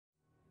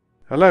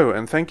Hello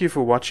and thank you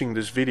for watching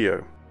this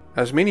video.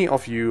 As many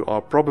of you are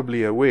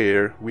probably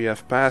aware, we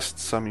have passed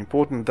some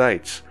important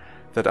dates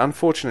that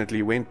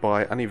unfortunately went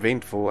by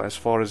uneventful as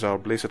far as our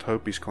blessed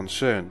hope is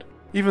concerned.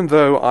 Even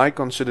though I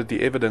considered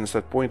the evidence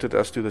that pointed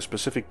us to the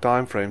specific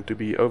time frame to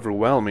be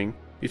overwhelming,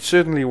 it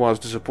certainly was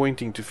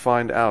disappointing to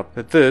find out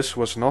that this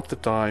was not the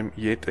time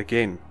yet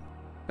again.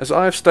 As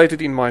I have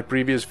stated in my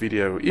previous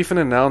video, if an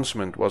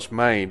announcement was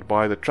made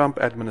by the Trump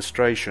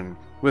administration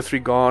with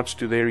regards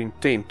to their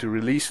intent to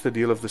release the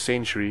deal of the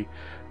century,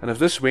 and if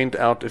this went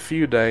out a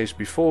few days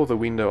before the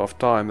window of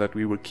time that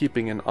we were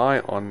keeping an eye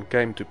on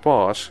came to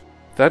pass,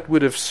 that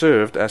would have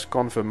served as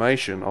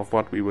confirmation of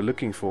what we were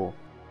looking for.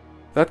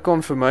 That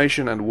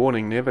confirmation and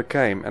warning never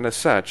came, and as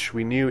such,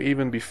 we knew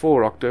even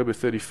before October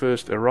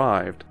 31st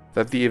arrived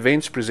that the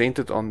events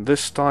presented on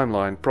this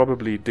timeline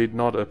probably did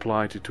not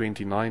apply to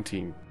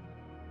 2019.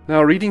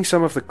 Now, reading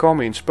some of the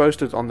comments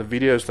posted on the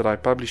videos that I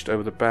published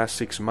over the past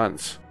 6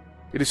 months,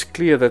 it is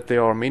clear that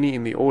there are many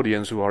in the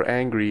audience who are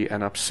angry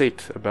and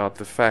upset about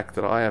the fact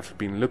that I have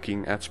been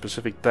looking at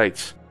specific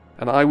dates,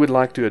 and I would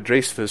like to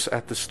address this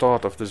at the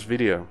start of this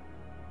video.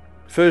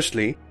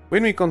 Firstly,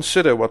 when we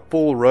consider what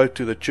Paul wrote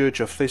to the church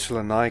of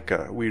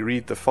Thessalonica, we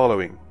read the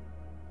following.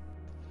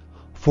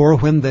 For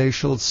when they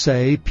shall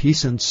say,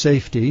 Peace and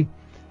safety,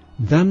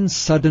 then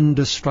sudden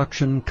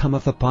destruction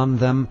cometh upon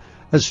them,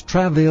 as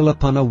travail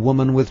upon a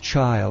woman with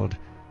child,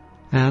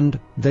 and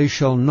they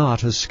shall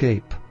not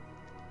escape.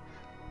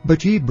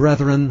 But ye,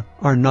 brethren,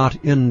 are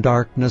not in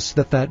darkness,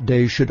 that that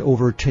day should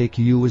overtake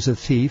you as a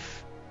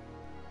thief.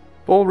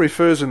 Paul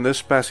refers in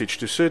this passage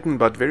to certain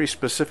but very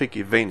specific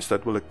events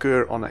that will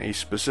occur on a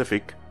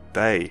specific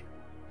day,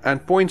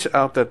 and points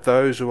out that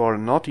those who are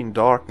not in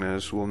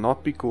darkness will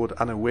not be caught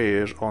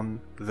unawares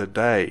on the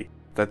day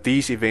that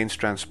these events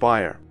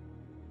transpire.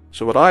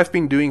 So what I've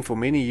been doing for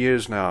many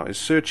years now is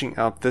searching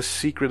out this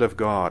secret of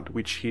God,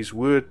 which His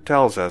Word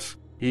tells us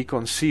He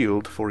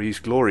concealed for His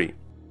glory.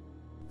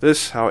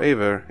 This,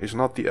 however, is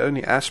not the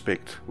only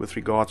aspect with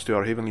regards to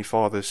our Heavenly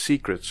Father's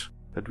secrets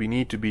that we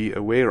need to be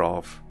aware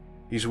of.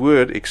 His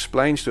Word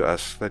explains to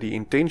us that He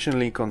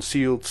intentionally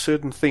concealed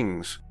certain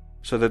things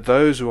so that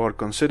those who are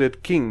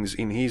considered kings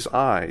in His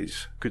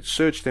eyes could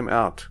search them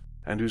out,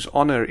 and whose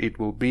honor it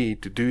will be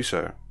to do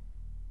so.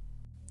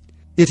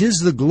 It is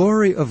the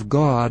glory of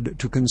God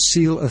to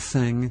conceal a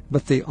thing,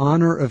 but the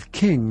honor of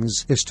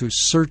kings is to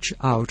search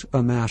out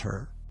a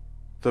matter.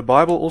 The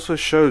Bible also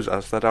shows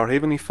us that our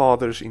Heavenly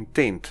Father's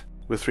intent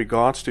with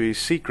regards to His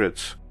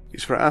secrets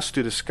is for us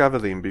to discover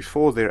them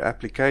before their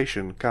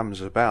application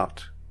comes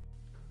about.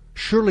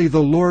 Surely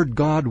the Lord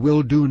God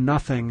will do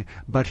nothing,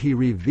 but He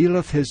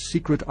revealeth His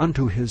secret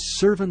unto His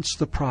servants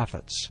the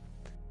prophets.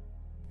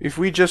 If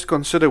we just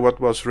consider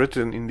what was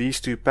written in these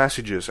two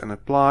passages and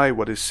apply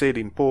what is said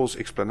in Paul's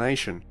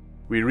explanation,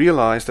 we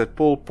realize that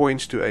Paul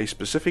points to a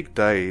specific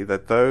day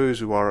that those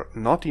who are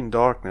not in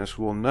darkness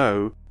will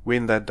know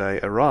when that day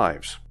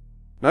arrives.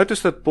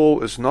 Notice that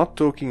Paul is not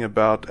talking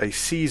about a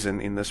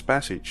season in this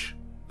passage.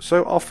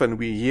 So often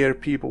we hear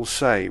people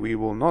say, we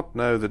will not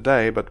know the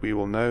day, but we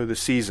will know the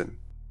season.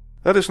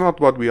 That is not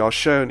what we are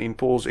shown in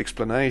Paul's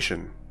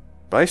explanation.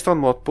 Based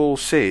on what Paul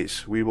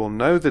says, we will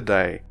know the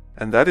day,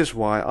 and that is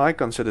why I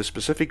consider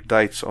specific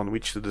dates on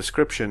which the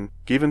description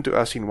given to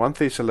us in 1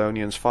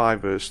 Thessalonians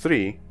 5 verse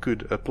 3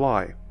 could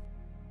apply.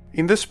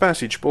 In this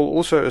passage, Paul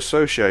also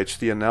associates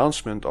the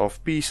announcement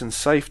of peace and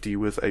safety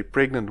with a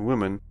pregnant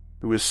woman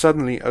who is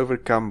suddenly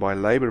overcome by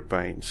labor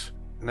pains.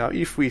 Now,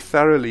 if we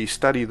thoroughly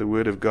study the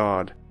Word of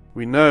God,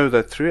 we know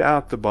that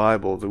throughout the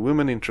Bible the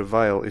woman in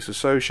travail is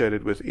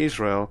associated with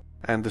Israel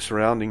and the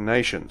surrounding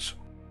nations,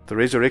 the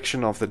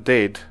resurrection of the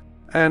dead,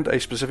 and a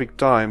specific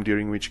time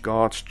during which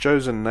God's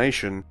chosen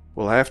nation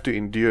will have to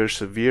endure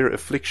severe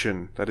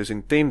affliction that is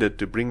intended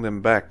to bring them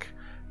back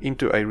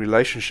into a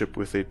relationship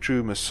with their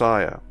true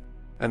Messiah.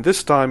 And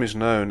this time is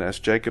known as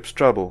Jacob's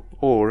trouble,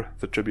 or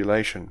the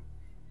tribulation.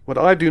 What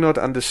I do not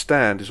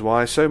understand is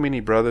why so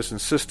many brothers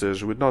and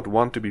sisters would not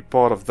want to be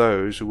part of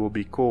those who will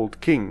be called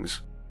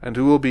kings, and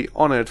who will be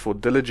honored for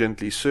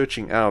diligently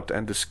searching out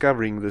and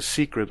discovering the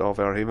secret of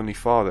our Heavenly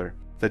Father,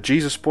 that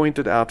Jesus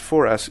pointed out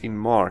for us in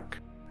Mark,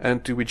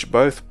 and to which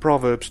both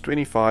Proverbs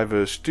 25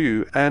 verse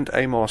 2 and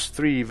Amos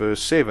 3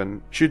 verse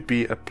 7 should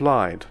be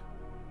applied.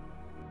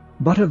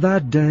 But of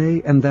that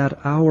day and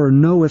that hour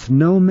knoweth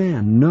no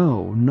man,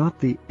 no, not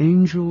the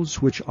angels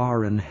which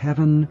are in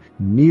heaven,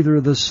 neither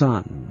the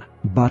Son,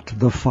 but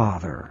the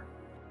Father.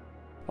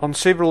 On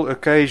several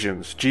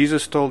occasions,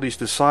 Jesus told His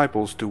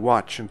disciples to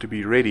watch and to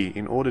be ready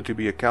in order to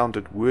be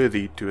accounted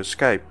worthy to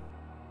escape.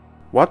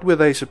 What were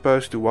they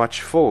supposed to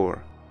watch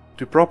for?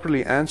 To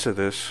properly answer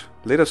this,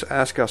 let us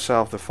ask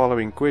ourselves the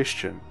following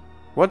question.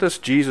 What does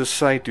Jesus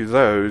say to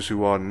those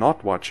who are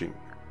not watching?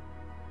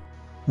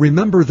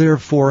 Remember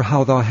therefore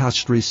how thou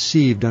hast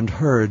received and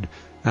heard,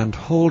 and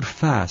hold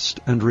fast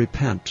and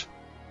repent.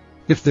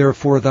 If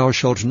therefore thou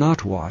shalt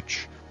not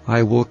watch,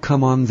 I will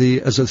come on thee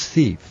as a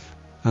thief,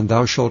 and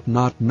thou shalt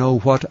not know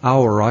what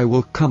hour I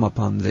will come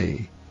upon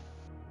thee.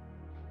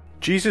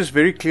 Jesus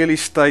very clearly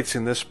states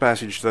in this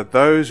passage that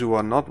those who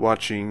are not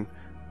watching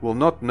will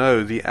not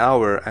know the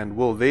hour and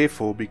will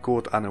therefore be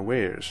caught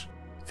unawares.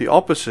 The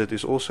opposite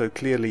is also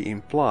clearly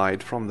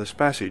implied from this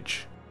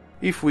passage.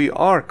 If we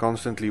are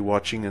constantly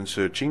watching and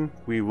searching,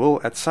 we will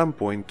at some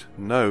point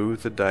know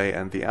the day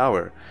and the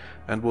hour,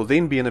 and will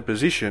then be in a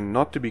position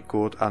not to be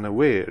caught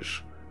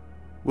unawares.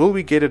 Will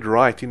we get it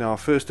right in our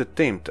first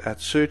attempt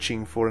at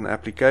searching for an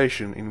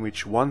application in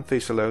which 1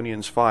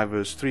 Thessalonians 5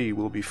 verse 3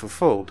 will be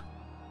fulfilled?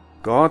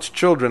 God's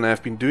children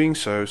have been doing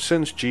so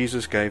since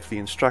Jesus gave the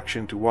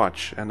instruction to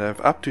watch, and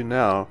have up to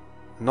now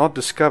not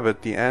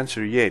discovered the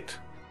answer yet.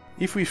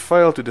 If we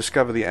fail to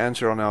discover the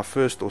answer on our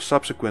first or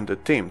subsequent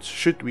attempts,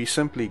 should we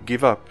simply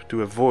give up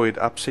to avoid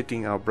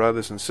upsetting our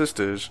brothers and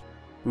sisters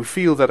who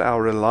feel that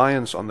our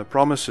reliance on the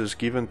promises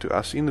given to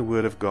us in the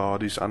Word of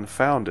God is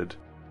unfounded,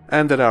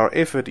 and that our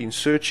effort in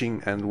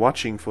searching and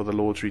watching for the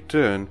Lord's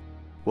return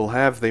will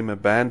have them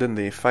abandon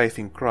their faith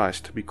in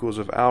Christ because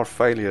of our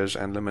failures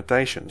and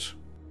limitations?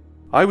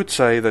 I would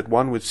say that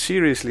one would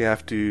seriously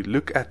have to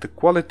look at the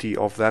quality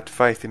of that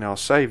faith in our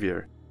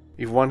Savior,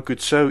 if one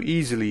could so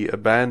easily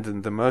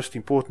abandon the most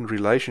important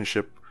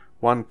relationship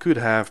one could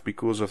have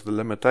because of the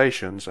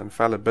limitations and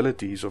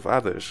fallibilities of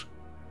others.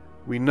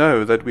 We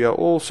know that we are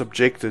all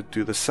subjected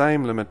to the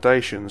same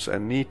limitations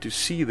and need to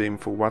see them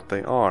for what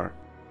they are.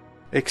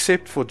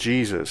 Except for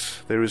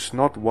Jesus, there is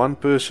not one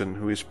person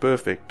who is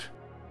perfect.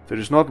 There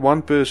is not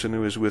one person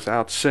who is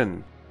without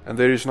sin, and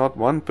there is not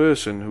one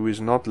person who is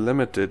not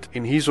limited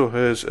in his or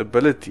her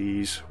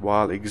abilities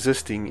while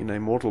existing in a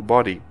mortal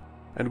body.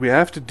 And we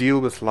have to deal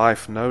with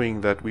life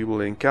knowing that we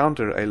will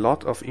encounter a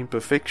lot of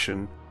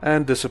imperfection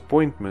and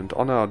disappointment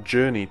on our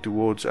journey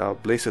towards our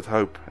blessed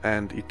hope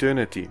and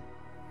eternity.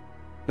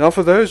 Now,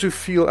 for those who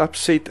feel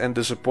upset and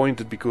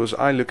disappointed because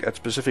I look at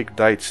specific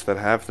dates that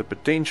have the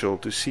potential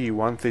to see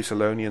 1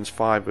 Thessalonians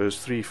 5 verse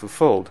 3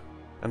 fulfilled,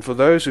 and for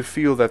those who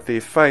feel that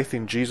their faith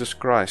in Jesus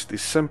Christ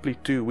is simply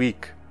too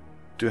weak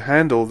to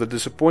handle the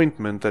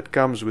disappointment that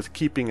comes with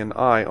keeping an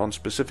eye on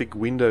specific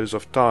windows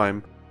of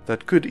time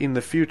that could in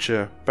the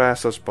future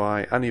pass us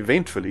by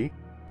uneventfully,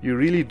 you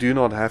really do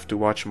not have to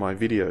watch my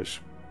videos.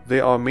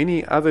 There are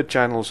many other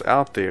channels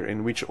out there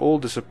in which all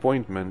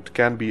disappointment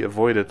can be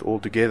avoided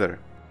altogether.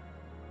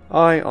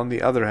 I, on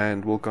the other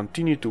hand, will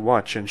continue to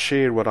watch and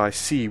share what I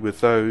see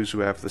with those who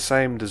have the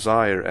same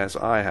desire as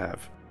I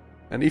have.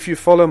 And if you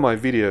follow my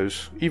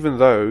videos, even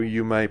though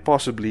you may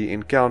possibly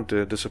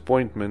encounter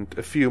disappointment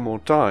a few more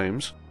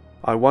times,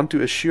 I want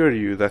to assure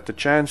you that the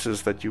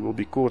chances that you will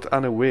be caught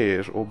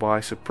unaware or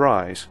by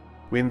surprise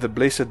when the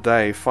blessed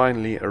day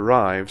finally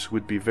arrives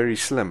would be very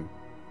slim.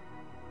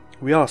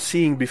 We are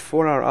seeing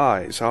before our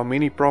eyes how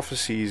many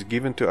prophecies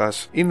given to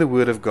us in the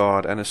Word of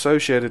God and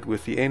associated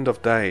with the end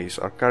of days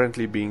are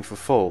currently being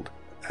fulfilled,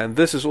 and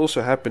this is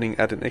also happening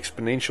at an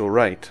exponential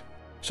rate.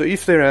 So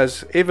if there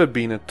has ever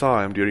been a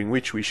time during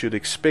which we should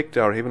expect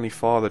our Heavenly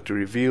Father to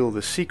reveal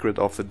the secret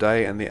of the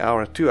day and the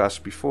hour to us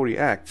before He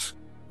acts,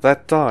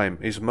 that time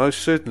is most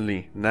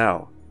certainly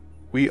now.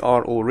 We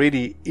are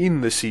already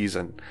in the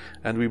season,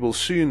 and we will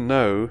soon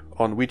know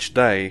on which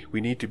day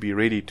we need to be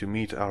ready to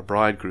meet our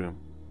bridegroom.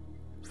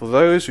 For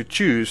those who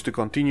choose to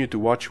continue to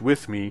watch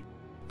with me,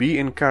 be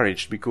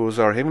encouraged, because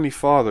our Heavenly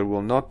Father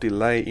will not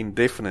delay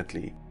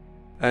indefinitely,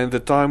 and the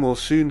time will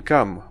soon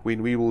come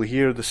when we will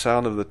hear the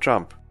sound of the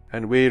trump,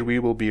 and where we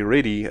will be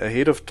ready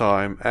ahead of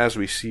time as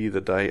we see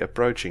the day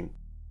approaching.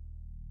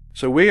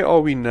 So where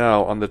are we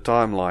now on the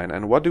timeline,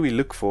 and what do we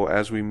look for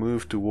as we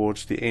move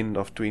towards the end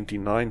of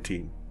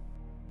 2019?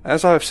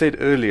 As I have said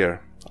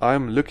earlier, I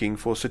am looking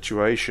for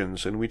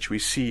situations in which we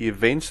see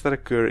events that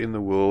occur in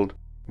the world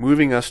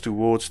moving us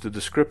towards the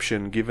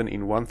description given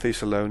in 1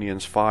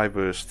 Thessalonians 5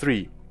 verse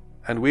 3,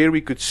 and where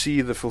we could see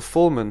the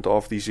fulfillment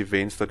of these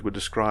events that were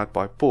described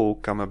by Paul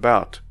come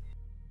about.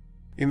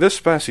 In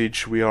this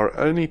passage we are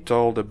only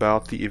told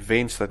about the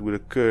events that would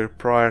occur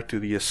prior to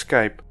the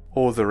escape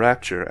or the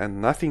rapture,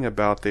 and nothing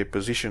about their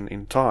position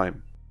in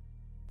time.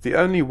 The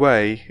only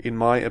way, in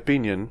my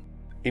opinion,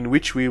 in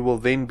which we will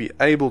then be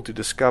able to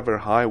discover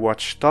high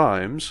watch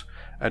times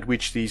at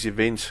which these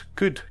events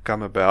could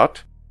come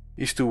about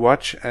is to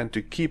watch and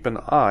to keep an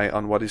eye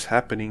on what is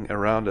happening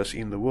around us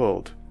in the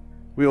world.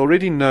 We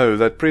already know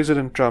that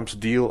President Trump's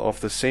deal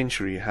of the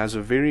century has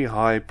a very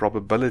high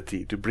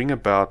probability to bring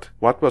about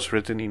what was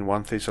written in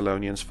 1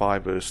 Thessalonians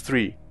 5 verse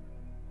 3,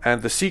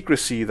 and the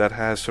secrecy that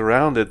has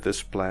surrounded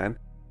this plan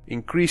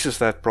increases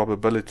that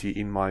probability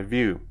in my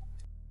view.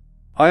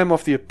 I am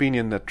of the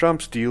opinion that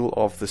Trump's deal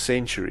of the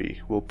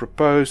century will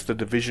propose the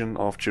division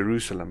of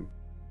Jerusalem,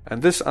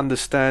 and this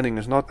understanding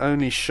is not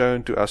only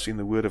shown to us in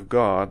the Word of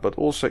God, but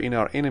also in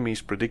our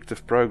enemy's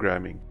predictive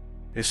programming,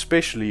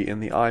 especially in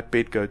the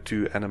iPetco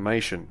 2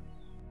 animation.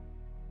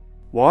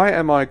 Why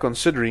am I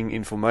considering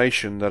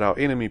information that our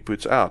enemy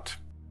puts out?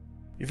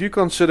 If you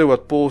consider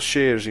what Paul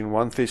shares in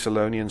 1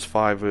 Thessalonians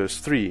 5 verse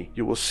 3,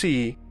 you will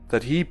see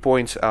that he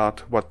points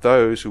out what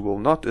those who will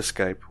not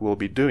escape will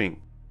be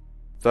doing.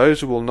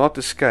 Those who will not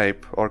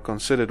escape are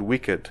considered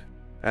wicked,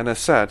 and as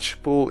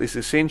such, Paul is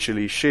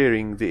essentially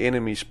sharing the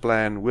enemy's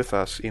plan with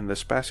us in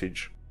this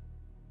passage.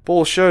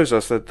 Paul shows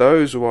us that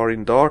those who are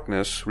in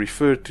darkness,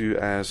 referred to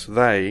as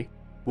they,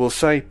 will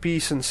say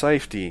peace and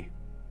safety,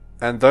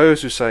 and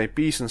those who say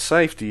peace and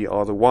safety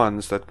are the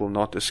ones that will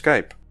not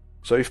escape.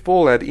 So if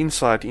Paul had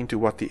insight into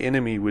what the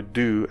enemy would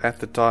do at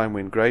the time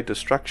when great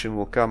destruction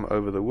will come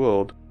over the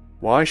world,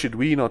 why should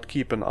we not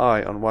keep an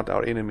eye on what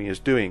our enemy is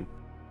doing?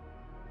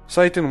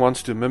 Satan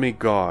wants to mimic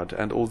God,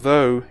 and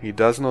although he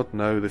does not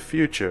know the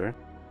future,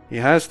 he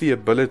has the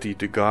ability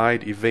to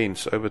guide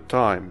events over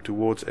time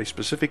towards a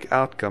specific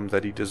outcome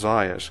that he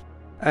desires,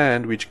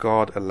 and which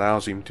God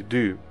allows him to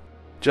do,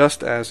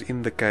 just as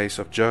in the case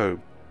of Job.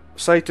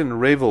 Satan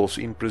revels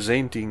in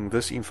presenting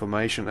this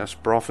information as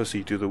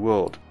prophecy to the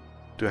world,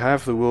 to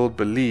have the world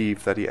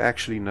believe that he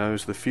actually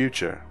knows the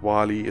future,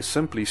 while he is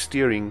simply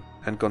steering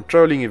and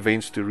controlling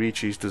events to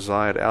reach his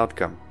desired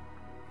outcome.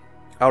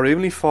 Our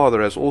Heavenly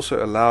Father has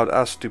also allowed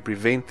us to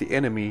prevent the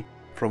enemy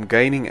from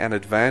gaining an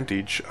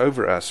advantage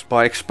over us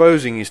by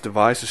exposing his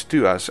devices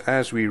to us,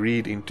 as we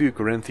read in 2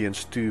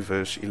 Corinthians 2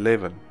 verse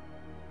 11.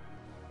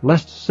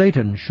 Lest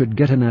Satan should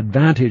get an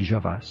advantage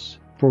of us,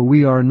 for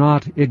we are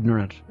not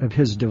ignorant of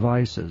his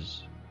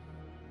devices.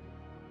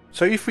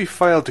 So if we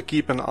fail to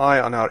keep an eye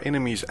on our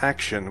enemy's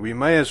action, we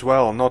may as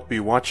well not be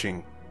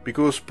watching,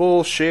 because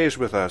Paul shares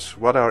with us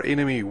what our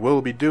enemy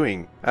will be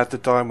doing at the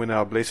time when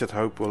our blessed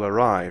hope will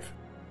arrive.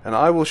 And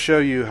I will show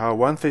you how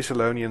 1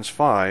 Thessalonians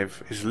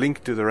 5 is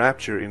linked to the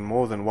rapture in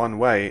more than one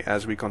way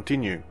as we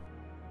continue.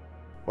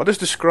 What is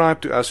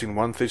described to us in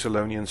 1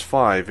 Thessalonians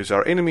 5 is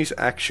our enemy's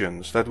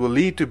actions that will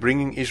lead to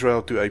bringing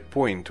Israel to a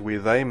point where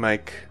they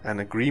make an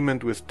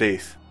agreement with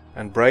death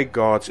and break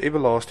God's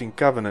everlasting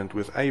covenant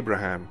with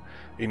Abraham,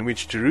 in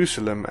which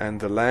Jerusalem and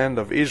the land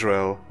of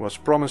Israel was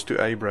promised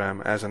to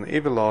Abraham as an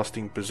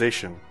everlasting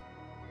possession.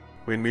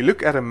 When we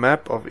look at a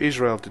map of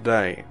Israel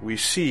today, we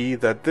see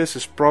that this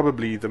is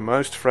probably the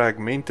most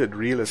fragmented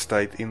real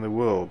estate in the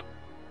world.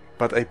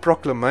 But a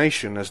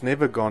proclamation has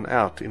never gone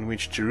out in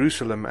which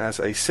Jerusalem as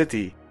a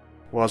city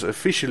was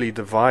officially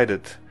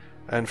divided,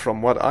 and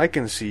from what I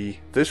can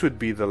see, this would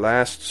be the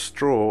last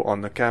straw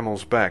on the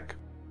camel's back.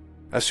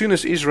 As soon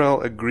as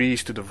Israel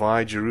agrees to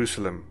divide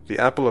Jerusalem, the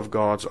apple of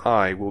God's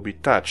eye will be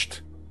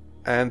touched,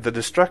 and the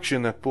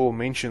destruction that Paul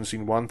mentions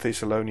in 1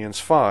 Thessalonians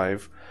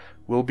 5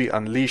 will be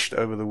unleashed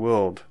over the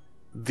world.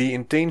 The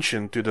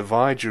intention to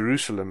divide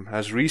Jerusalem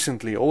has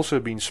recently also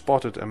been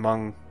spotted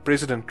among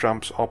President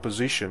Trump's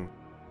opposition,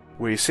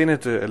 where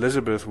Senator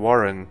Elizabeth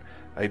Warren,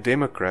 a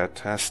Democrat,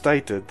 has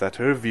stated that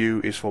her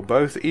view is for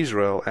both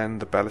Israel and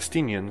the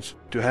Palestinians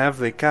to have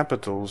their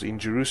capitals in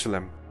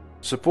Jerusalem,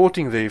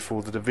 supporting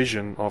therefore the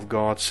division of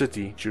God's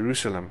city,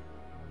 Jerusalem.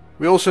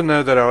 We also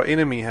know that our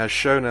enemy has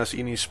shown us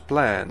in his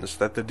plans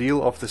that the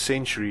deal of the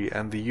century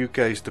and the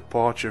UK's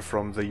departure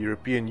from the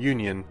European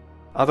Union,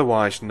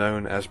 otherwise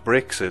known as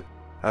Brexit,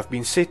 have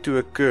been set to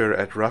occur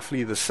at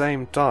roughly the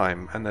same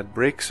time, and that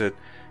Brexit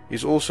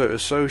is also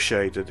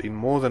associated in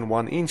more than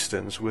one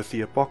instance with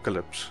the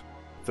apocalypse,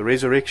 the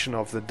resurrection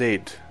of the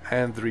dead,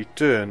 and the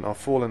return of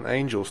fallen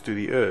angels to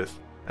the earth,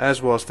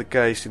 as was the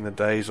case in the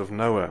days of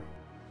Noah.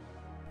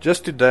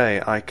 Just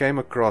today I came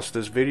across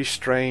this very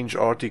strange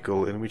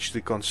article in which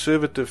the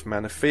Conservative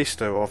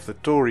Manifesto of the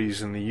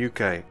Tories in the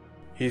UK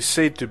is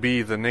said to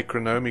be the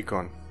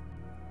Necronomicon.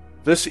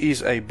 This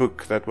is a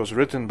book that was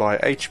written by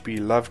H.P.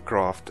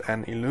 Lovecraft,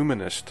 an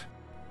Illuminist,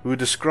 who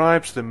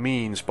describes the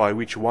means by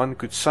which one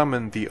could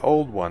summon the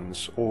Old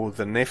Ones, or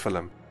the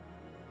Nephilim.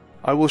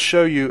 I will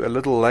show you a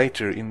little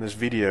later in this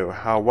video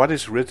how what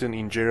is written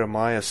in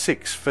Jeremiah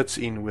 6 fits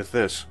in with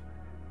this.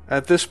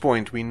 At this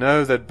point we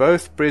know that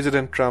both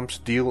President Trump's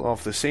deal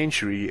of the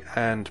century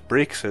and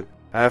Brexit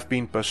have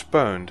been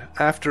postponed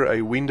after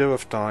a window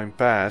of time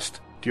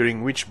passed,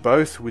 during which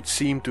both would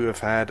seem to have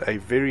had a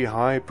very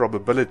high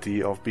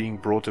probability of being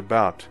brought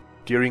about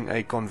during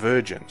a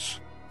convergence,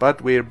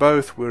 but where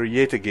both were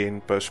yet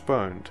again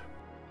postponed.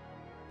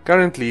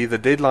 Currently, the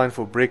deadline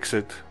for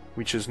Brexit,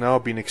 which has now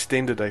been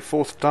extended a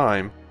fourth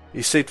time,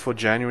 is set for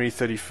January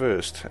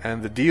 31st,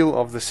 and the deal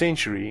of the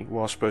century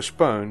was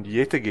postponed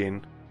yet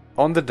again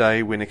on the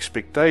day when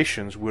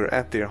expectations were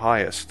at their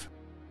highest,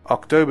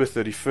 October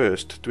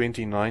 31st,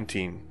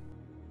 2019.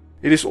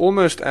 It is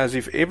almost as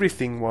if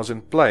everything was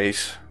in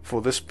place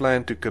for this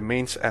plan to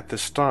commence at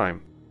this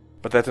time,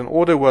 but that an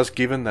order was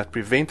given that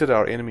prevented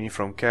our enemy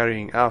from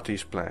carrying out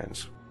his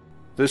plans.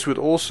 This would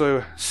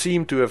also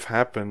seem to have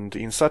happened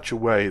in such a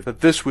way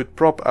that this would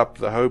prop up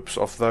the hopes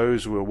of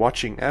those who were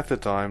watching at the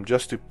time,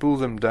 just to pull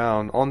them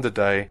down on the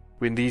day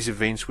when these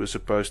events were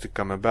supposed to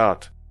come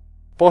about,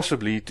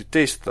 possibly to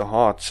test the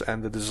hearts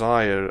and the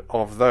desire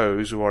of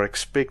those who are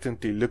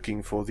expectantly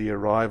looking for the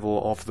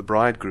arrival of the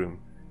bridegroom.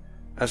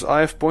 As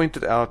I have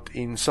pointed out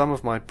in some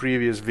of my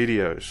previous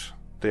videos,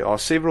 there are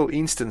several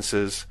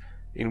instances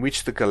in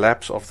which the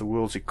collapse of the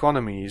world's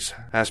economies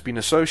has been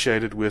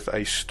associated with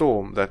a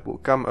storm that will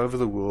come over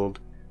the world,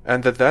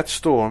 and that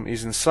storm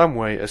is in some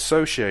way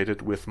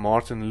associated with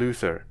Martin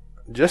Luther.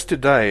 Just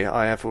today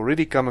I have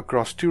already come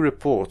across two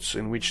reports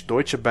in which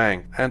Deutsche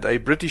Bank and a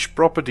British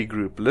property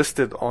group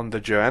listed on the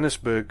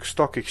Johannesburg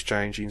Stock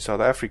Exchange in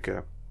South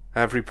Africa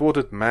have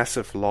reported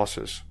massive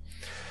losses.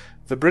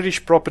 The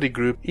British property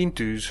group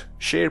Intu's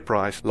share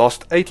price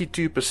lost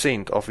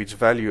 82% of its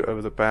value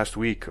over the past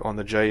week on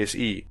the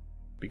JSE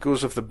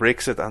because of the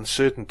Brexit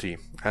uncertainty,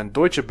 and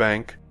Deutsche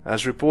Bank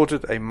has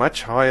reported a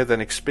much higher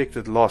than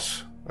expected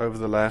loss over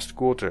the last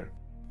quarter.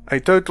 A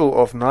total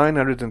of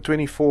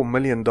 $924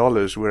 million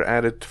were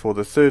added for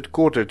the third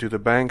quarter to the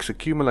bank's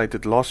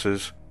accumulated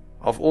losses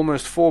of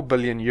almost €4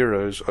 billion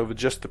over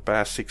just the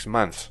past 6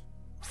 months.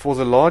 For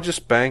the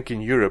largest bank in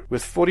Europe,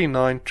 with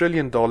 $49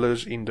 trillion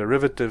in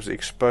derivatives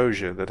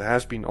exposure that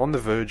has been on the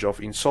verge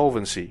of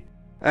insolvency,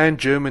 and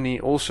Germany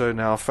also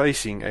now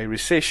facing a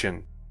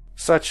recession,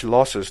 such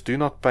losses do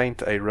not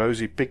paint a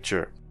rosy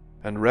picture,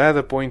 and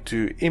rather point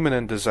to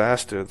imminent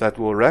disaster that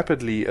will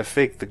rapidly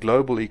affect the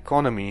global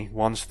economy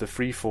once the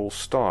freefall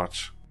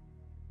starts.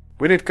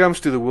 When it comes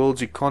to the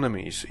world's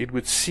economies, it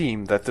would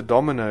seem that the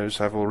dominoes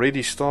have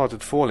already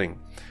started falling,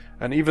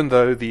 and even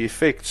though the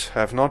effects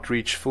have not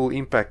reached full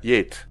impact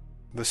yet,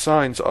 the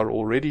signs are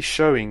already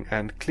showing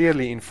and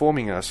clearly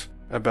informing us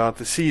about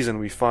the season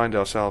we find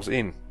ourselves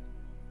in.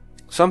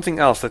 Something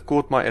else that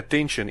caught my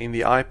attention in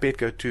the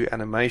iPetco 2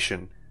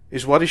 animation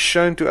is what is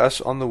shown to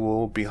us on the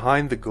wall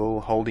behind the girl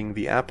holding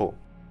the apple.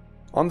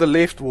 On the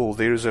left wall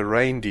there is a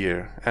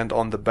reindeer, and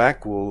on the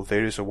back wall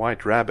there is a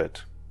white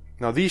rabbit.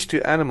 Now these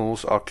two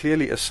animals are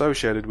clearly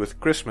associated with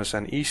Christmas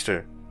and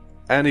Easter,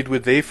 and it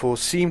would therefore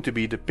seem to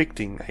be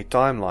depicting a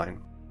timeline.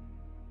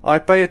 I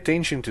pay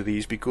attention to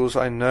these because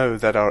I know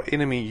that our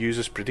enemy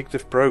uses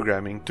predictive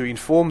programming to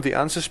inform the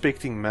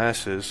unsuspecting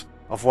masses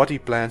of what he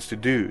plans to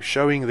do,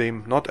 showing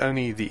them not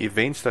only the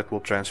events that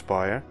will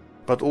transpire,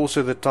 but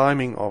also the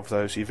timing of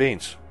those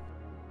events.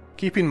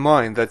 Keep in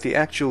mind that the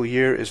actual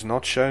year is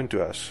not shown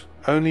to us,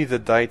 only the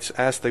dates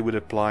as they would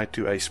apply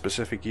to a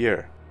specific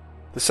year.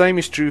 The same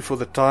is true for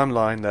the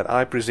timeline that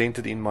I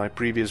presented in my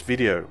previous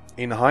video.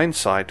 In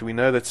hindsight, we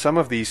know that some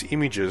of these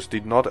images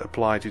did not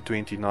apply to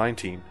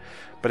 2019,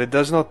 but it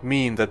does not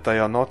mean that they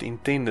are not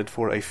intended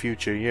for a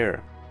future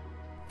year.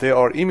 There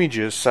are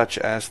images such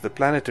as the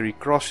planetary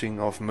crossing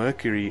of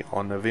Mercury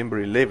on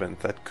November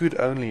 11th that could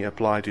only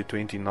apply to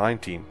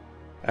 2019,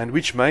 and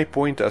which may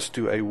point us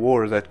to a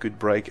war that could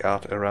break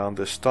out around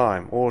this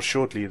time or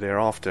shortly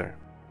thereafter.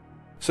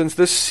 Since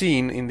this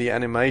scene in the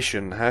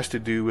animation has to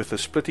do with the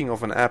splitting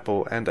of an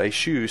apple and a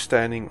shoe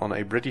standing on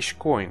a British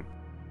coin,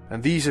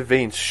 and these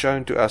events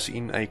shown to us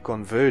in a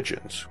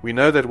convergence, we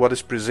know that what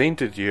is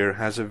presented here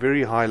has a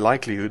very high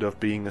likelihood of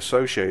being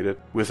associated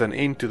with an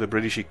end to the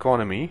British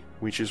economy,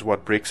 which is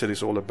what Brexit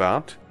is all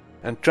about,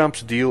 and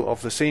Trump's deal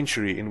of the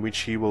century, in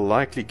which he will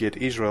likely get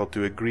Israel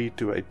to agree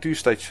to a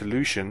two-state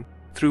solution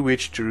through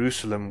which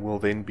Jerusalem will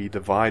then be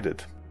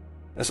divided.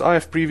 As I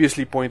have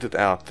previously pointed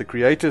out, the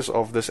creators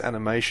of this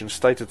animation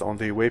stated on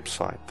their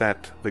website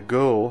that the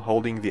girl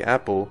holding the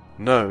apple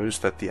knows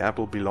that the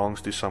apple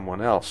belongs to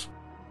someone else,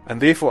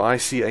 and therefore I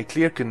see a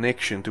clear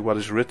connection to what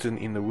is written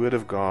in the Word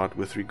of God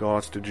with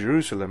regards to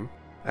Jerusalem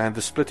and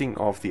the splitting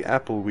of the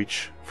apple,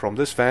 which, from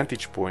this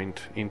vantage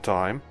point in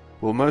time,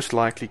 will most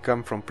likely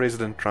come from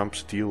President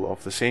Trump's deal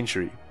of the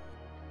century.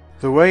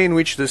 The way in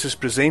which this is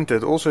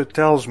presented also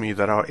tells me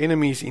that our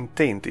enemy's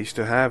intent is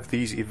to have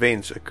these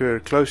events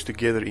occur close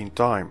together in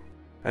time.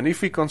 And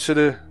if we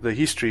consider the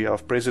history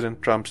of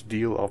President Trump's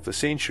deal of the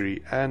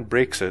century and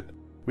Brexit,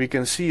 we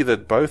can see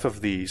that both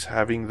of these,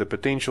 having the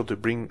potential to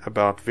bring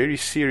about very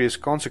serious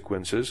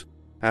consequences,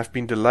 have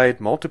been delayed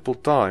multiple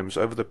times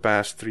over the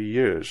past 3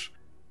 years.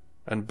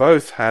 And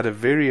both had a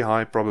very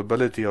high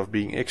probability of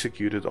being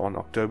executed on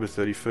October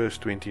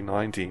 31st,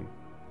 2019.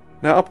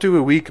 Now, up to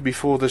a week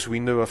before this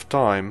window of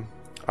time,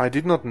 I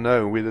did not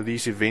know whether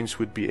these events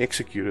would be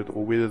executed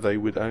or whether they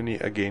would only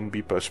again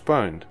be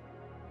postponed.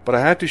 But I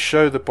had to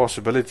show the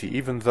possibility,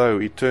 even though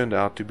it turned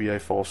out to be a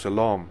false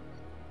alarm.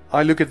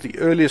 I look at the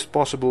earliest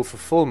possible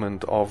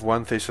fulfillment of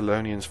 1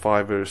 Thessalonians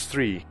 5 verse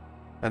 3,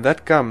 and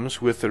that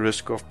comes with the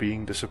risk of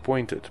being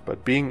disappointed,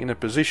 but being in a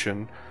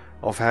position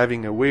of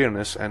having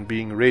awareness and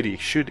being ready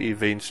should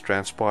events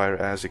transpire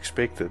as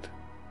expected.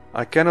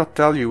 I cannot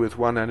tell you with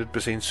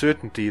 100%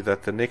 certainty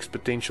that the next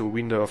potential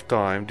window of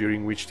time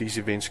during which these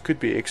events could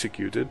be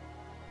executed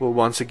will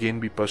once again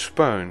be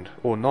postponed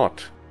or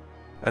not,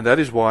 and that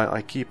is why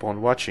I keep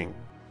on watching.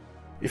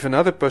 If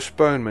another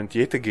postponement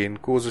yet again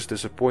causes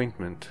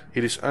disappointment,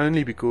 it is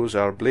only because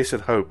our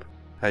blessed hope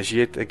has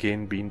yet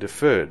again been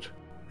deferred,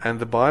 and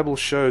the Bible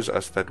shows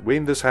us that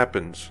when this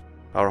happens,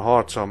 our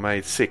hearts are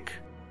made sick.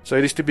 So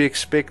it is to be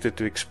expected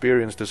to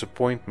experience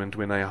disappointment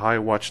when a high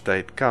watch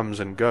date comes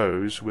and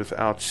goes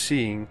without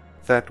seeing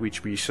that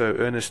which we so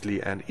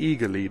earnestly and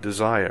eagerly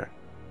desire.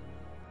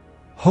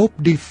 Hope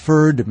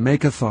deferred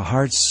maketh the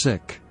heart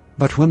sick,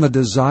 but when the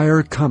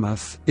desire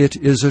cometh, it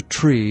is a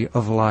tree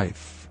of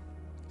life.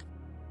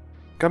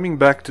 Coming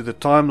back to the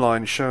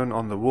timeline shown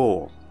on the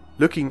wall,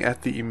 looking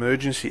at the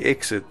emergency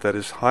exit that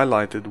is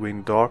highlighted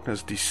when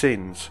darkness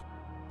descends,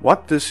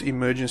 what this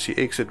emergency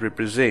exit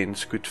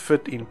represents could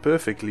fit in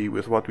perfectly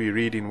with what we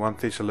read in 1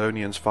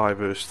 Thessalonians 5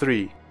 verse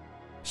 3,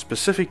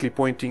 specifically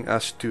pointing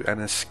us to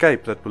an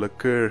escape that will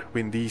occur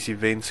when these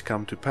events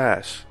come to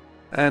pass.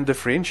 and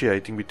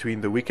differentiating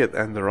between the wicked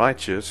and the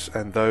righteous,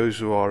 and those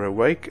who are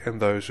awake and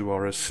those who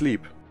are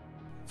asleep.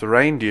 The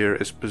reindeer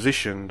is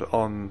positioned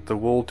on the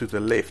wall to the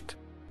left,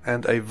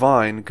 and a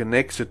vine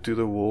connects it to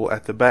the wall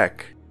at the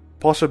back,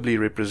 possibly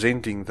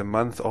representing the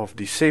month of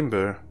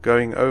December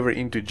going over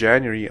into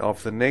January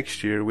of the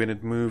next year when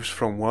it moves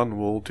from one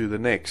wall to the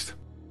next.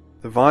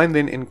 The vine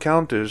then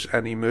encounters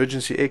an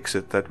emergency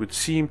exit that would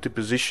seem to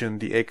position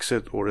the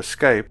exit or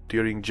escape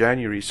during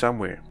January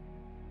somewhere.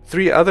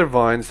 3 other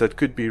vines that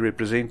could be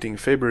representing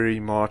February,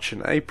 March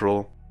and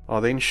April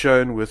are then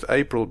shown, with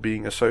April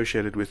being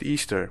associated with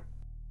Easter.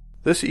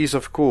 This is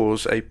of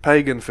course a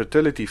pagan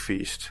fertility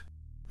feast,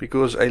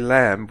 because a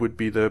lamb would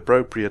be the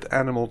appropriate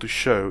animal to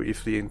show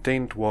if the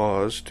intent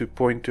was to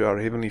point to our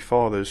Heavenly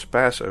Father's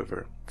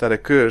Passover that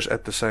occurs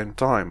at the same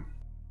time.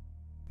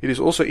 It is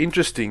also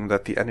interesting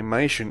that the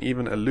animation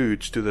even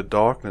alludes to the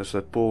darkness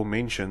that Paul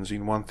mentions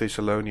in 1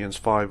 Thessalonians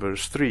 5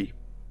 verse 3.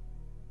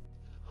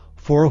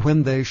 For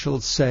when they shall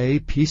say,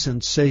 Peace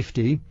and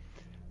safety,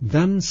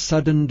 then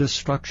sudden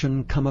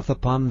destruction cometh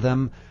upon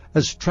them,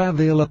 as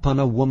travail upon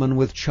a woman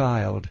with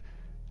child,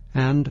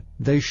 and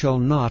they shall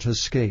not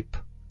escape.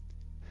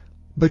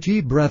 But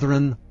ye,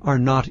 brethren, are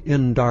not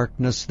in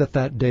darkness, that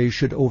that day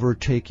should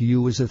overtake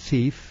you as a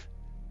thief.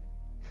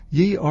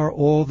 Ye are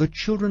all the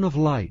children of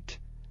light,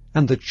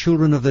 and the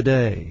children of the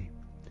day.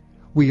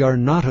 We are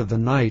not of the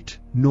night,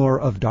 nor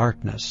of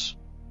darkness.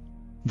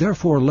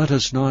 Therefore let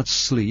us not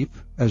sleep,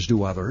 as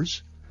do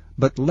others,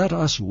 but let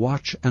us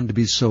watch and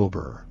be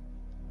sober.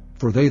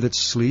 For they that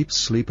sleep,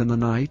 sleep in the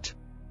night,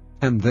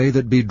 and they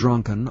that be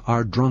drunken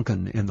are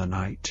drunken in the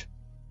night.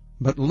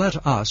 But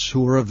let us,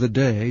 who are of the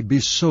day, be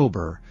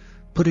sober,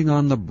 putting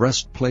on the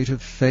breastplate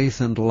of faith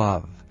and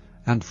love,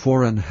 and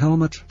for an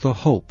helmet the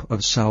hope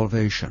of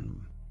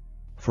salvation.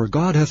 For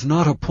God hath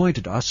not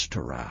appointed us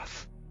to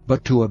wrath,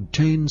 but to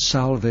obtain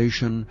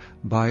salvation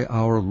by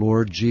our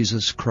Lord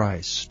Jesus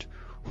Christ,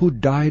 who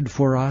died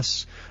for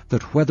us,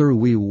 that whether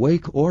we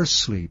wake or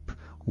sleep,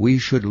 we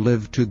should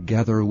live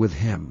together with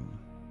him.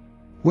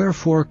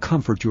 Wherefore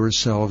comfort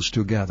yourselves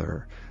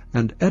together,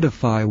 and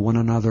edify one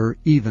another,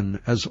 even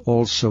as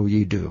also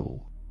ye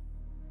do.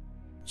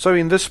 So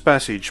in this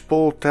passage,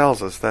 Paul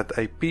tells us that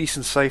a peace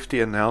and safety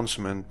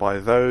announcement by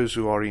those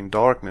who are in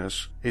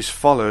darkness is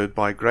followed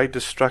by great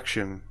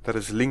destruction that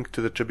is linked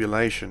to the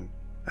tribulation,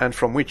 and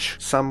from which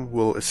some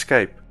will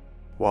escape,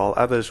 while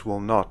others will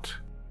not.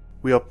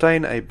 We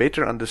obtain a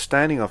better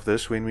understanding of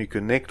this when we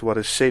connect what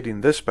is said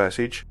in this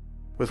passage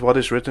with what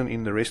is written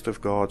in the rest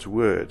of God's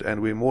Word,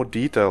 and where more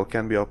detail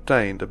can be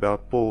obtained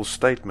about Paul's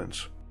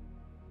statements.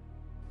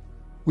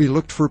 We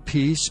looked for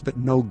peace, but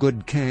no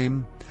good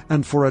came,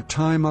 and for a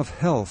time of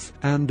health,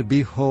 and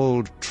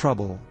behold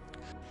trouble.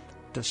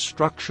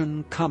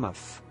 Destruction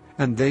cometh,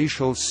 and they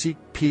shall seek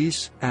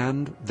peace,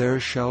 and there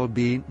shall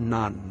be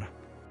none.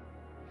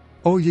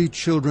 O ye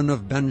children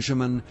of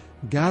Benjamin,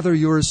 gather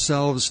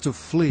yourselves to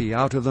flee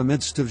out of the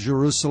midst of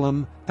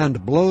Jerusalem,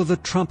 and blow the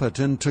trumpet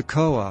in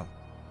Tekoa,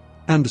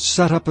 and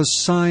set up a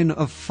sign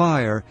of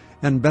fire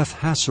in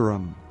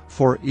Beth-Hasserim,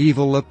 for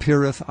evil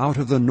appeareth out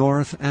of the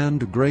north,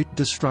 and great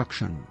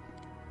destruction.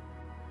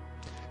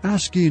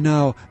 Ask ye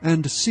now,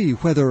 and see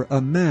whether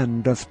a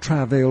man doth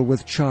travail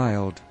with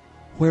child.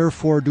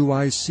 Wherefore do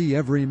I see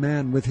every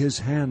man with his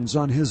hands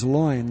on his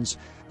loins,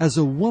 as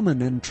a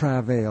woman in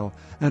travail,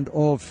 and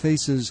all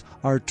faces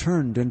are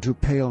turned into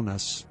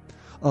paleness.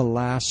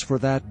 Alas, for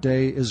that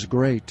day is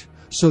great,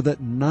 so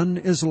that none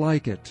is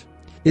like it.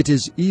 It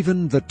is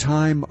even the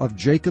time of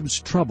Jacob's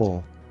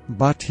trouble,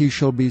 but he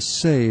shall be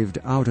saved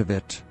out of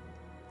it.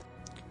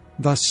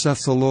 Thus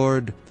saith the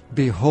Lord,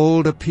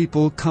 Behold, a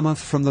people cometh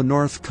from the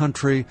north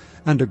country,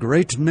 and a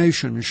great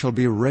nation shall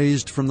be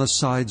raised from the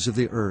sides of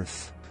the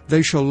earth.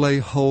 They shall lay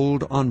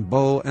hold on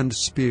bow and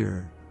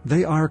spear.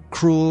 They are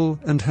cruel,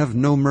 and have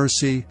no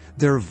mercy.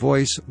 Their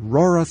voice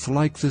roareth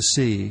like the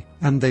sea,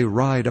 and they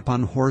ride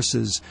upon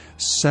horses,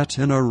 set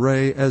in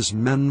array as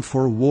men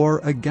for war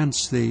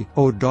against thee,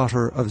 O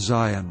daughter of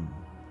Zion.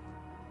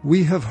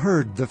 We have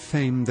heard the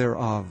fame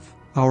thereof.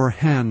 Our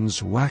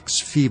hands wax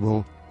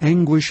feeble.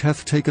 Anguish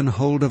hath taken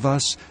hold of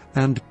us,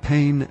 and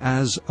pain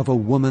as of a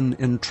woman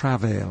in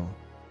travail.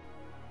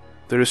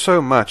 There is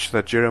so much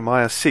that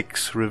Jeremiah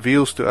 6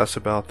 reveals to us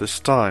about this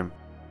time,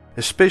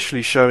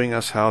 especially showing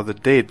us how the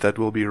dead that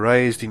will be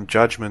raised in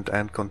judgment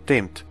and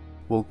contempt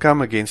will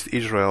come against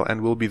Israel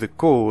and will be the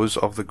cause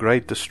of the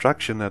great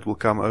destruction that will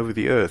come over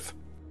the earth.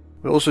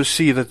 We also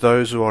see that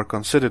those who are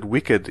considered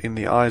wicked in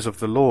the eyes of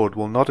the Lord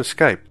will not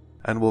escape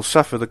and will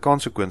suffer the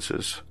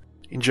consequences.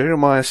 In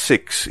Jeremiah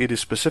 6, it is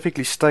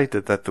specifically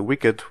stated that the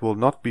wicked will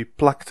not be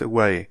plucked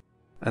away,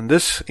 and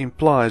this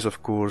implies,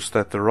 of course,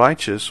 that the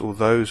righteous, or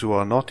those who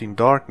are not in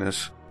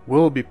darkness,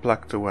 will be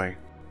plucked away.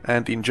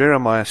 And in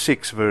Jeremiah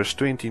 6 verse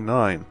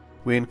 29,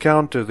 we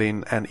encounter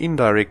then an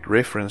indirect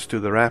reference to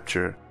the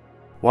rapture,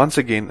 once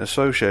again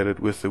associated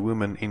with the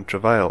woman in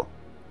travail.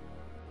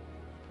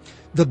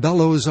 The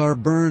bellows are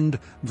burned,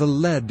 the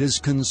lead is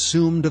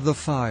consumed of the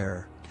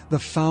fire. The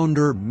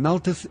founder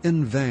melteth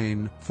in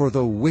vain, for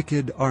the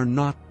wicked are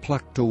not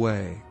plucked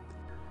away.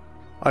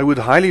 I would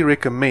highly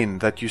recommend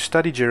that you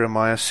study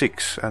Jeremiah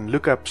 6 and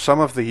look up some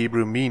of the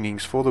Hebrew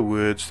meanings for the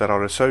words that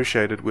are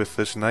associated with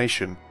this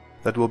nation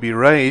that will be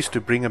raised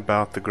to bring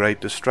about the great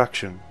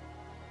destruction.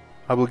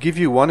 I will give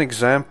you one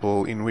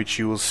example in which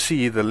you will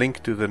see the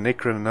link to the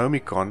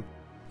Necronomicon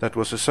that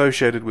was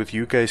associated with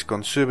UK's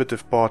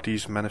Conservative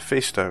Party's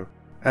manifesto,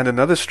 and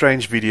another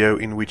strange video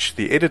in which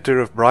the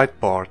editor of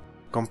Breitbart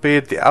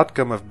compared the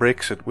outcome of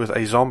Brexit with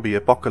a zombie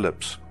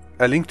apocalypse.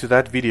 A link to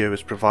that video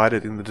is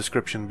provided in the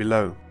description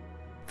below.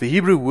 The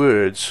Hebrew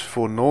words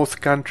for north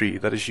country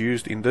that is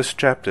used in this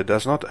chapter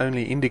does not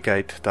only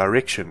indicate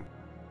direction,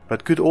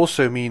 but could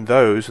also mean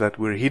those that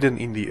were hidden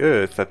in the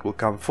earth that will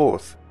come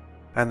forth,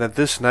 and that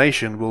this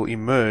nation will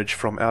emerge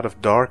from out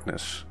of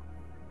darkness.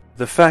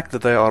 The fact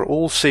that they are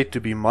all said to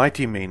be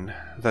mighty men,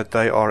 that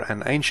they are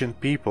an ancient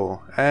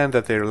people, and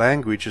that their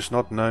language is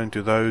not known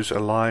to those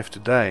alive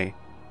today,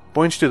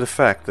 points to the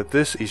fact that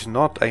this is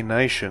not a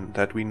nation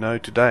that we know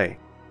today,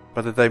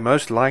 but that they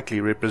most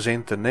likely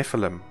represent the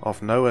Nephilim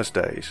of Noah's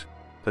days,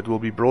 that will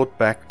be brought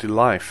back to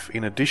life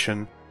in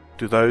addition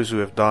to those who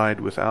have died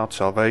without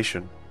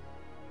salvation.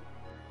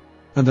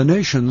 And the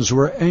nations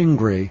were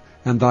angry,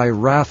 and thy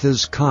wrath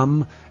is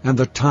come, and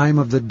the time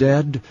of the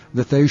dead,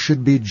 that they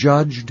should be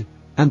judged,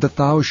 and that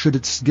thou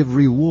shouldest give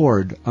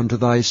reward unto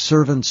thy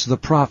servants the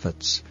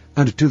prophets,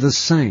 and to the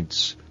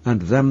saints,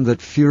 and them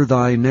that fear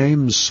thy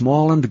name,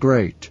 small and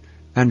great,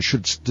 and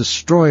shouldst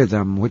destroy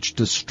them which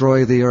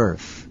destroy the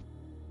earth.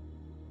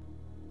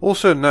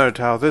 Also note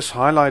how this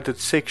highlighted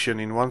section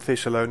in 1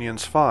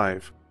 Thessalonians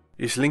 5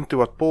 is linked to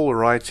what Paul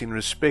writes in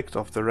respect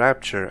of the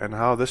rapture, and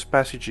how this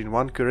passage in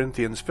 1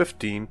 Corinthians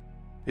 15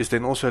 is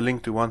then also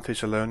linked to 1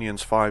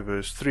 Thessalonians 5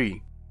 verse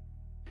 3.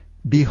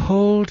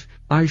 Behold,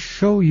 I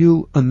show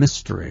you a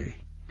mystery.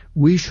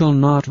 We shall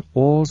not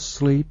all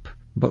sleep,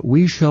 but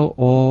we shall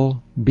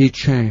all be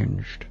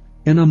changed.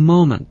 In a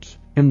moment,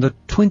 in the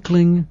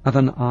twinkling of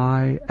an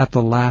eye, at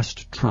the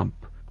last trump.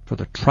 For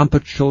the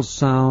trumpet shall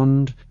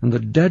sound, and the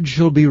dead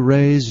shall be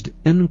raised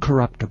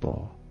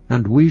incorruptible,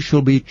 and we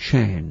shall be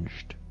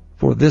changed.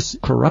 For this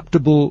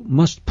corruptible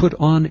must put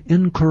on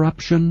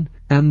incorruption,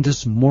 and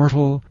this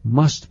mortal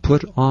must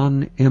put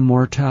on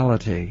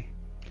immortality.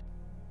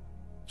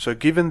 So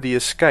given the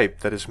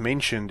escape that is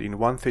mentioned in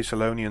 1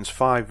 Thessalonians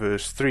 5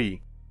 verse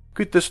 3,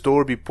 could this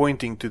door be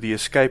pointing to the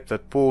escape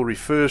that Paul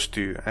refers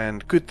to,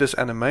 and could this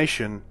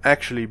animation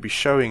actually be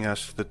showing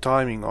us the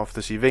timing of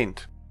this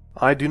event?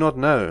 I do not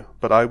know,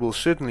 but I will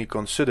certainly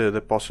consider the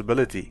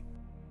possibility.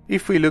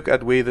 If we look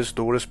at where this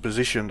door is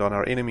positioned on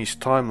our enemy's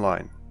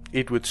timeline,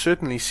 it would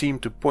certainly seem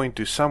to point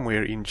to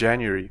somewhere in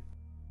January.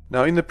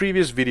 Now, in the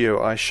previous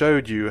video I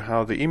showed you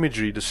how the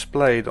imagery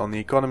displayed on The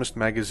Economist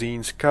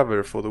magazine's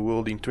cover for the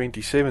world in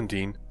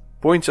 2017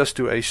 points us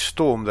to a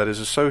storm that is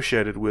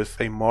associated with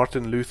a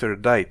Martin Luther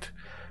date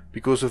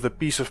because of the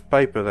piece of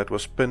paper that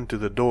was pinned to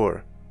the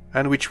door,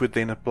 and which would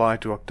then apply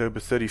to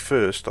October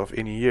 31st of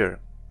any year.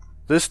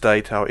 This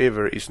date,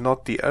 however, is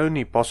not the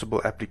only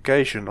possible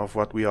application of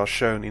what we are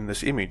shown in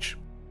this image.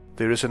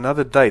 There is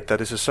another date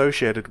that is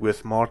associated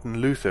with Martin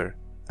Luther,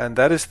 and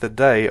that is the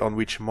day on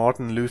which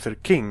Martin Luther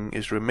King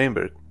is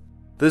remembered.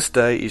 This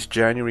day is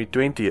January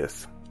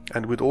 20th,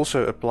 and would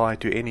also apply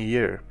to any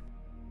year.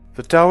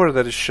 The tower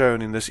that is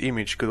shown in this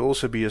image could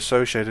also be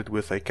associated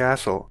with a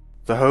castle,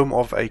 the home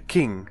of a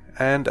king,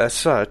 and as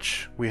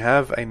such, we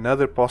have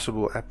another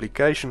possible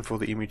application for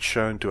the image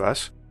shown to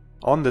us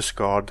on this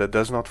card that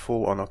does not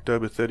fall on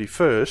October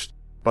 31st,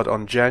 but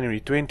on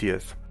January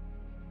 20th.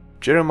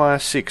 Jeremiah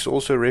 6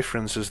 also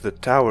references the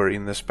tower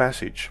in this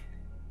passage.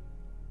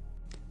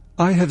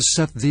 I have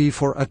set thee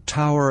for a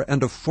tower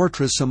and a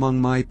fortress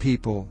among my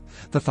people,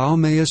 that thou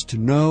mayest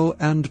know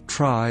and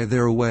try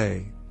their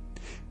way.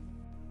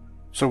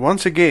 So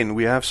once again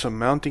we have some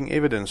mounting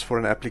evidence for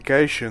an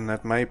application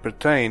that may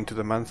pertain to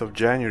the month of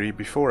January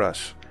before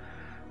us.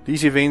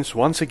 These events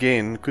once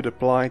again could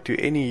apply to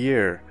any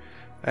year,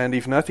 and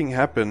if nothing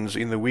happens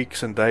in the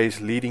weeks and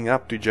days leading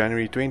up to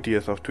January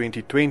 20th of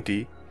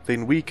 2020,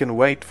 then we can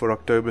wait for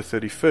October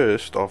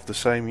 31st of the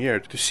same year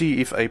to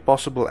see if a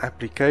possible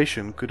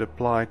application could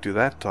apply to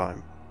that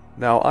time.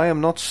 Now, I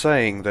am not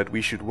saying that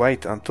we should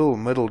wait until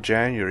middle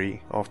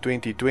January of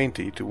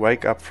 2020 to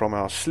wake up from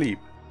our sleep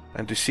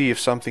and to see if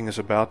something is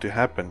about to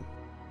happen.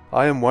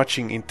 I am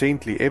watching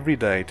intently every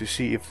day to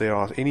see if there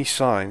are any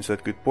signs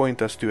that could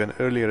point us to an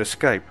earlier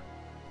escape.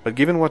 But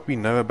given what we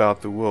know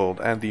about the world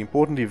and the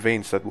important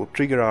events that will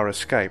trigger our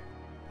escape,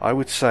 I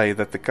would say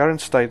that the current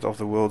state of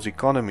the world's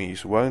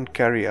economies won't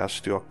carry us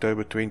to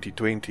October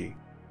 2020.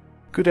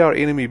 Could our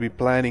enemy be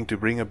planning to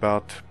bring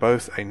about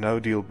both a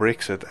no-deal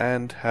Brexit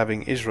and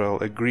having Israel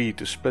agree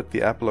to split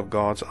the apple of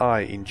God's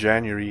eye in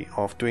January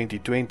of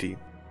 2020?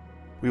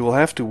 We will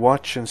have to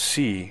watch and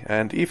see,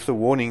 and if the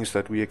warnings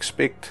that we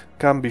expect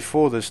come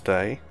before this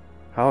day,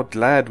 how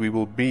glad we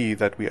will be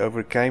that we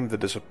overcame the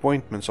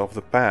disappointments of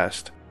the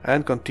past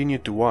and continue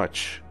to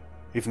watch.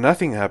 If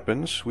nothing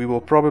happens, we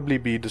will probably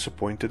be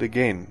disappointed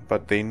again,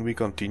 but then we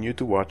continue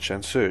to watch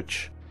and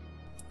search.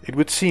 It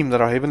would seem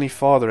that our Heavenly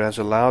Father has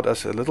allowed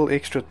us a little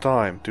extra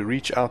time to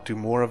reach out to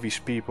more of His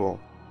people,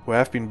 who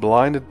have been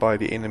blinded by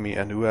the enemy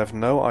and who have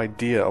no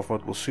idea of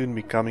what will soon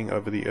be coming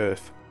over the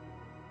earth.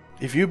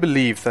 If you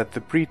believe that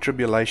the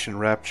pre-tribulation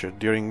rapture,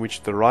 during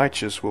which the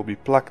righteous will be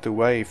plucked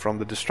away from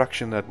the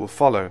destruction that will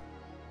follow,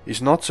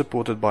 is not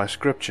supported by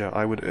Scripture,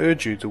 I would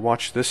urge you to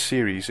watch this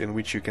series in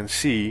which you can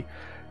see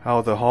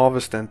how the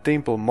harvest and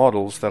temple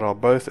models that are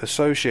both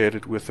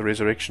associated with the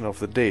resurrection of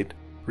the dead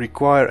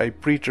require a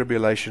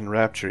pre-tribulation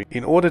rapture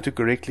in order to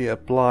correctly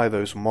apply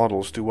those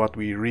models to what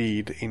we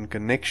read in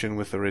connection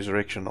with the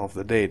resurrection of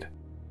the dead.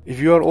 If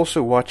you are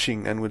also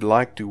watching and would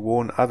like to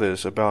warn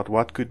others about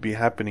what could be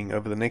happening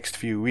over the next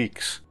few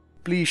weeks,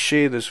 please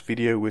share this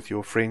video with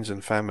your friends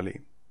and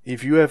family.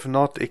 If you have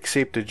not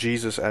accepted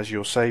Jesus as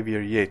your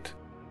Savior yet,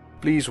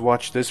 please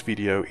watch this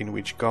video in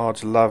which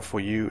God's love for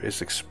you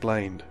is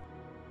explained.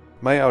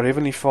 May our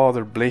Heavenly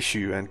Father bless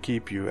you and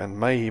keep you, and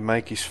may He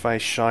make His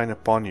face shine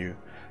upon you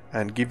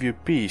and give you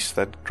peace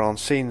that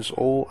transcends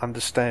all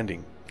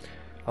understanding.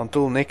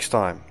 Until next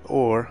time,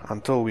 or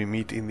until we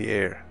meet in the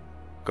air,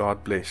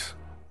 God bless.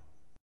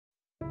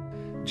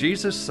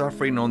 Jesus'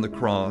 suffering on the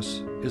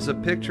cross is a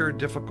picture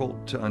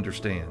difficult to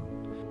understand.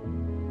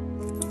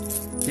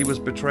 He was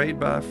betrayed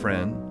by a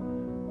friend,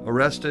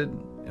 arrested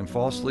and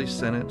falsely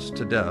sentenced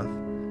to death.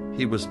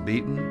 He was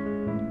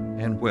beaten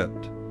and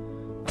whipped.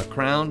 A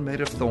crown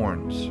made of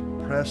thorns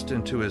pressed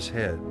into his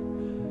head.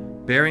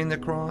 Bearing the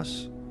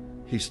cross,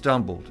 he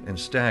stumbled and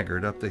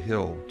staggered up the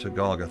hill to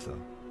Golgotha.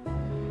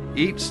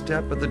 Each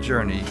step of the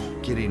journey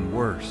getting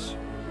worse,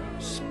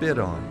 spit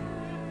on,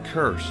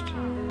 cursed,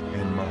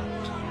 and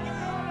mocked.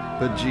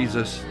 But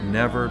Jesus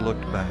never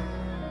looked back.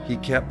 He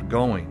kept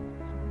going.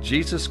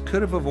 Jesus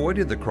could have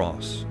avoided the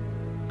cross,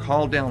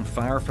 called down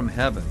fire from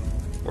heaven,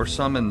 or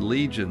summoned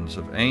legions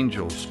of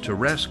angels to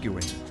rescue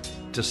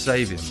him, to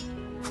save him.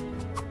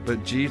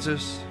 But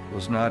Jesus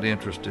was not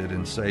interested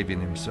in saving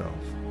himself.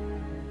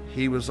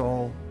 He was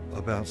all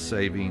about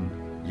saving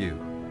you.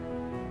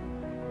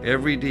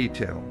 Every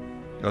detail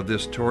of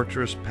this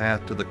torturous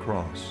path to the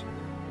cross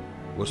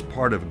was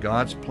part of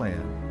God's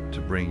plan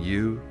to bring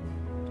you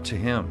to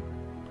Him.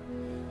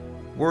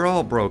 We're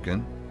all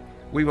broken.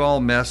 We've all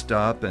messed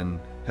up and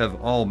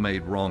have all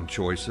made wrong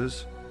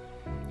choices.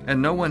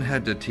 And no one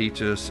had to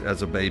teach us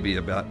as a baby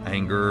about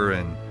anger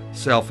and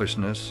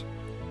selfishness.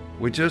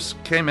 We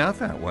just came out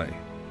that way.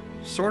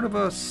 Sort of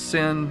a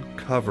sin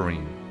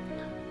covering.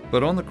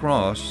 But on the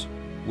cross,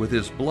 with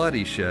His blood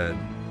He shed,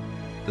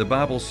 the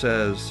Bible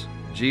says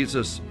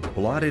Jesus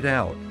blotted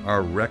out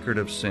our record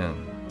of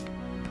sin,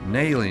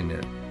 nailing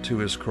it to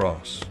His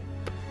cross.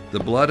 The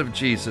blood of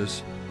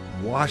Jesus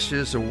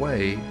washes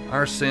away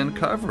our sin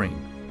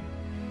covering.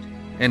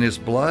 And His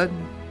blood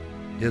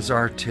is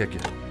our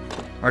ticket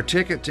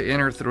to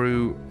enter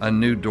through a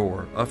new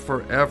door, a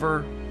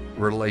forever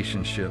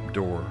relationship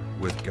door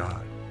with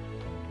God.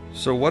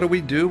 So what do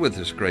we do with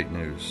this great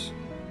news?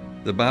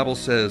 The Bible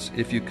says,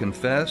 if you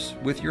confess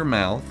with your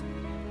mouth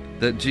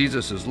that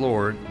Jesus is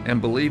Lord and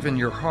believe in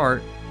your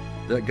heart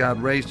that God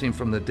raised Him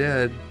from the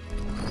dead,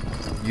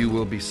 you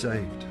will be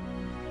saved.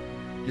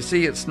 You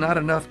see, it's not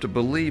enough to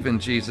believe in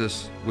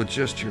Jesus with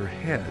just your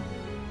head.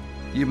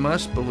 You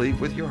must believe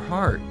with your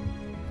heart.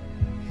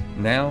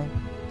 Now,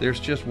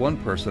 there's just one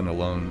person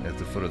alone at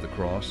the foot of the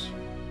cross.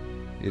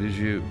 It is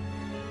you.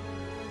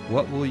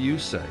 What will you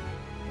say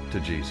to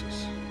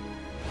Jesus?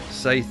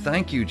 Say,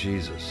 thank you,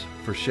 Jesus,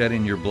 for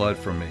shedding your blood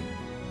for me.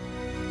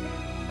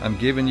 I'm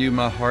giving you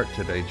my heart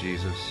today,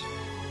 Jesus.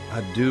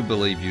 I do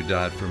believe you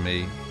died for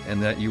me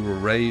and that you were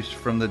raised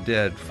from the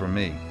dead for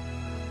me.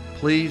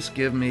 Please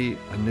give me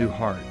a new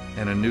heart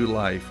and a new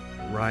life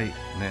right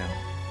now.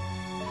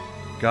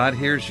 God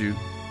hears you,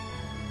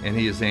 and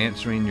He is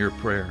answering your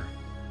prayer.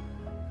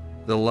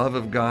 The love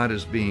of God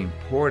is being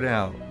poured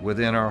out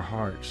within our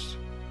hearts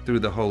through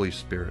the Holy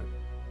Spirit.